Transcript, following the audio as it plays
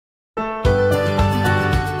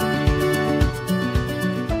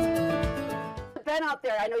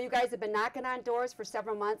guys have been knocking on doors for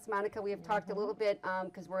several months. Monica, we have talked a little bit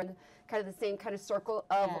because we're in kind of the same kind of circle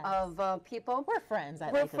of people. We're friends.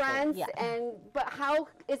 We're friends, but how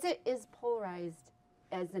is polarized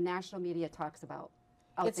as the national media talks about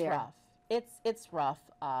out there? It's rough,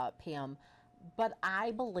 Pam. But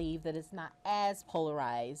I believe that it's not as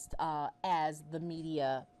polarized as the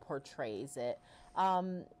media portrays it.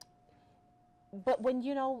 But when,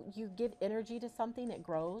 you give energy to something, it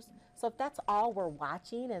grows. So if that's all we're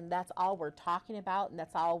watching and that's all we're talking about and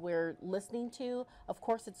that's all we're listening to, of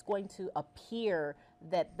course it's going to appear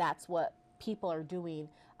that that's what people are doing.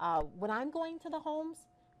 When I'm going to the homes,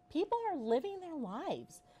 people are living their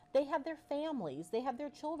lives. They have their families. They have their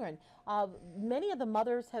children. Many of the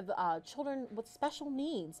mothers have children with special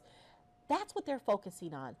needs. That's what they're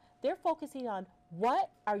focusing on. They're focusing on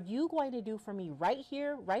what are you going to do for me right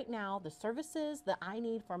here, right now, the services that I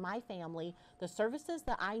need for my family, the services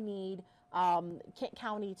that I need Kent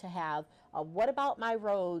County to have. What about my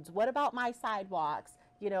roads? What about my sidewalks?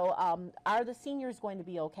 Are the seniors going to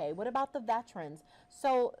be okay? What about the veterans?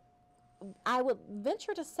 So I would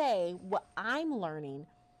venture to say what I'm learning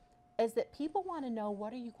is that people want to know,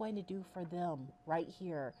 what are you going to do for them right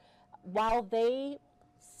here? While they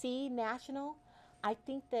see national, I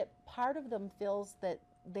think that part of them feels that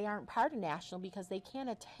they aren't part of national because they can't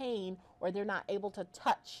attain or they're not able to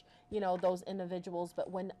touch, those individuals.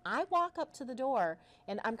 But when I walk up to the door,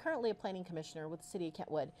 and I'm currently a planning commissioner with the city of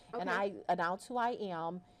Kentwood, and I announce who I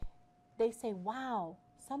am, they say, wow,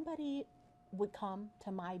 somebody would come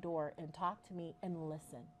to my door and talk to me and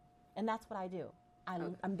listen. And that's what I do.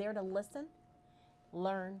 I'm there to listen,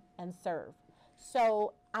 learn, and serve.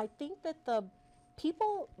 So I think that the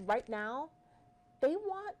people right now, they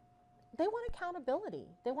want accountability.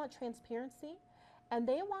 They want transparency, and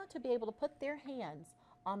they want to be able to put their hands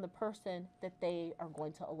on the person that they are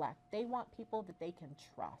going to elect. They want people that they can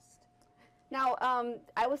trust. Now,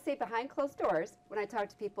 I will say behind closed doors, when I talk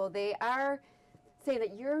to people, they are saying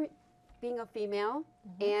that you're being a female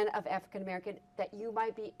and of African American, that you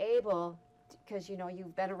might be able, because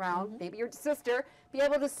you've been around, maybe your sister, be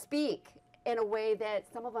able to speak in a way that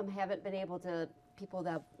some of them haven't been able to. People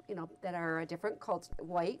that that are a different culture,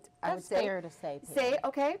 white, I would say. That's fair to say.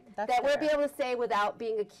 That we'll be able to say without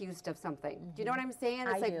being accused of something. Do you know what I'm saying?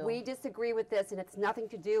 It's like we disagree with this, and it's nothing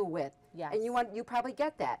to do with. Yes. And you probably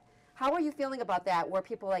get that. How are you feeling about that? Where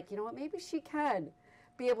people are like, maybe she can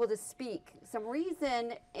be able to speak some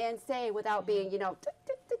reason and say without being,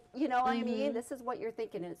 what I mean? This is what you're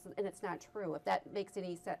thinking, and it's not true. If that makes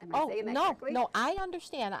any sense. Am I saying that correctly? No, I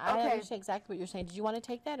understand. I understand exactly what you're saying. Did you want to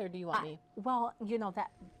take that, or do you want me? Well,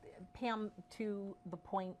 that, Pam, to the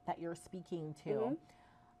point that you're speaking to,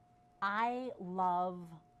 I love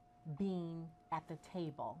being at the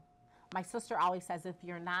table. My sister always says, if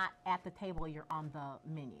you're not at the table, you're on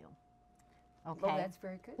the menu. Okay. Oh, that's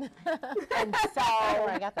very good. And so,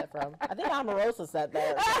 where I got that from? I think Omarosa said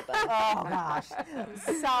that or something. Oh gosh.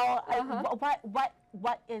 So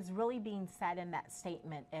what is really being said in that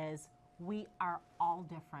statement is we are all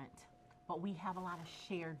different, but we have a lot of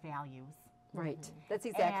shared values. Right. That's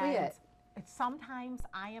exactly it. Sometimes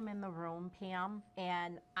I am in the room, Pam,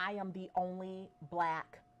 and I am the only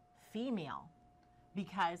black female.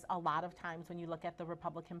 Because a lot of times when you look at the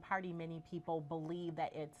Republican Party, many people believe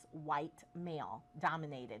that it's white male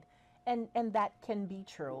dominated. And that can be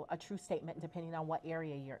true, a true statement depending on what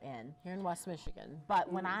area you're in. You're in West Michigan. But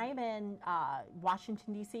when I'm in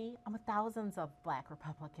Washington, D.C., I'm with thousands of black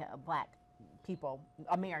people,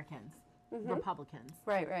 Americans, Republicans.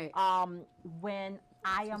 Right. When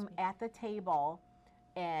I am at the table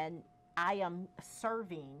and I am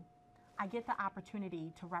serving, I get the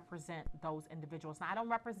opportunity to represent those individuals. Now, I don't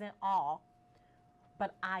represent all,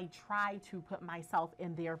 but I try to put myself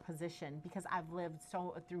in their position because I've lived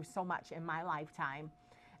through so much in my lifetime.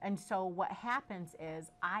 And so what happens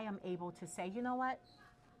is I am able to say, you know what?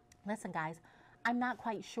 Listen, guys, I'm not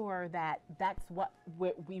quite sure that that's what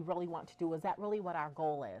we really want to do. Is that really what our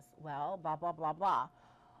goal is? Well, blah, blah, blah, blah.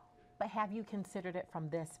 But have you considered it from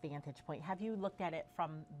this vantage point? Have you looked at it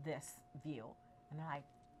from this view? And they're like,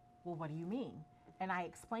 well, what do you mean? And I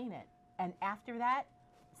explain it. And after that,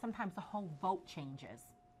 sometimes the whole vote changes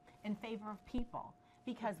in favor of people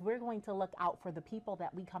because we're going to look out for the people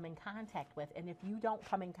that we come in contact with. And if you don't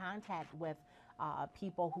come in contact with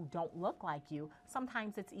people who don't look like you,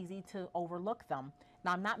 sometimes it's easy to overlook them.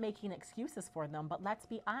 Now, I'm not making excuses for them, but let's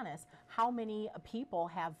be honest. How many people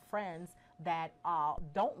have friends that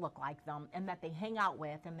don't look like them and that they hang out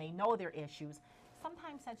with and they know their issues?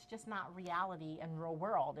 Sometimes that's just not reality in real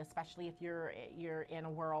world, especially if you're in a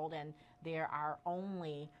world and there are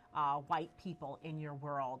only white people in your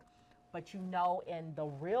world. but you know, in the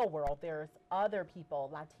real world, there's other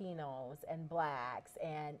people, Latinos and Blacks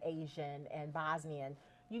and Asian and Bosnian.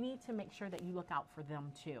 You need to make sure that you look out for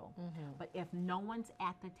them too. But if no one's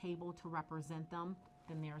at the table to represent them,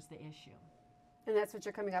 then there's the issue. And that's what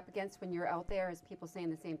you're coming up against when you're out there, is people saying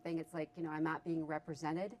the same thing. It's like, you know, I'm not being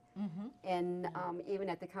represented. And even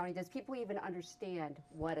at the county, does people even understand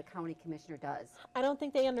what a county commissioner does? I don't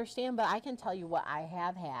think they understand, but I can tell you what I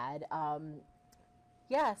have had.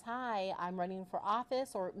 Yes, hi, I'm running for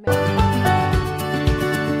office, or